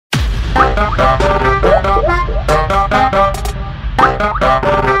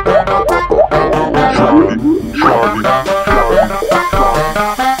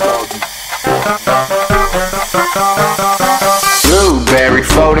Blueberry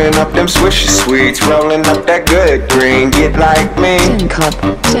folding up them swishy sweets, rolling up that good green, get like me. Tincup.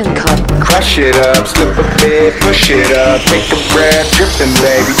 Crush it up, slip a bit, push it up, take a breath, dripping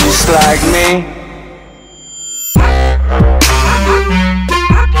baby, just like me.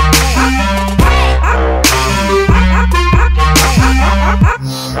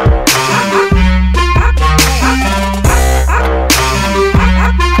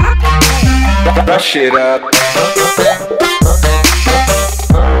 Brush it up.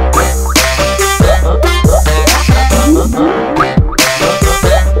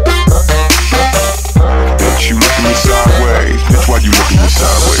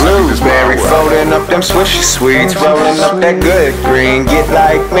 Blueberry folding up them swishy sweets, rolling up that good green, get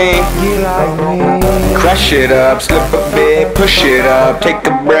like me. Crush it up, slip a bit, push it up, take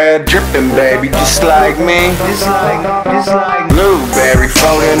a breath, dripping baby, just like me. Blueberry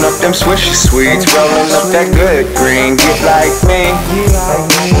folding up them swishy sweets, rolling up that good green, get like me.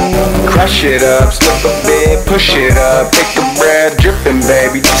 Crush it up, slip a bit, push it up, take a breath, dripping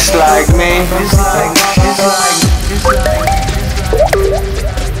baby, just like me.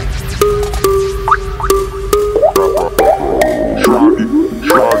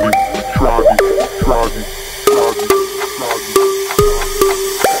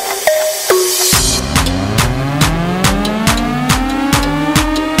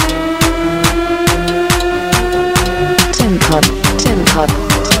 Tincup.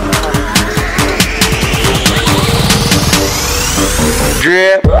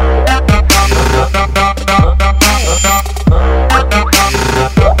 Drip.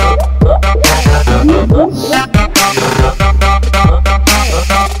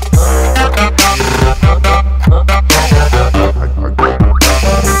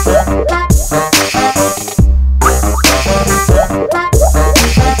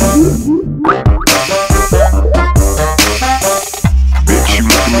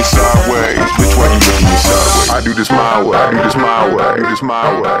 I do this my way, do this my way, do this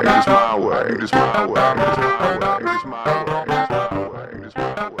my way, do this my way, do this my way, do this my way, do this my way, do this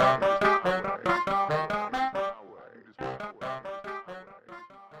my way.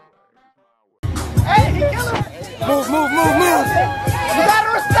 Hey, move. You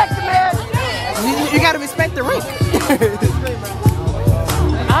gotta respect the man. You gotta respect the rink.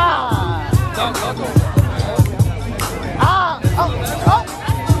 Go.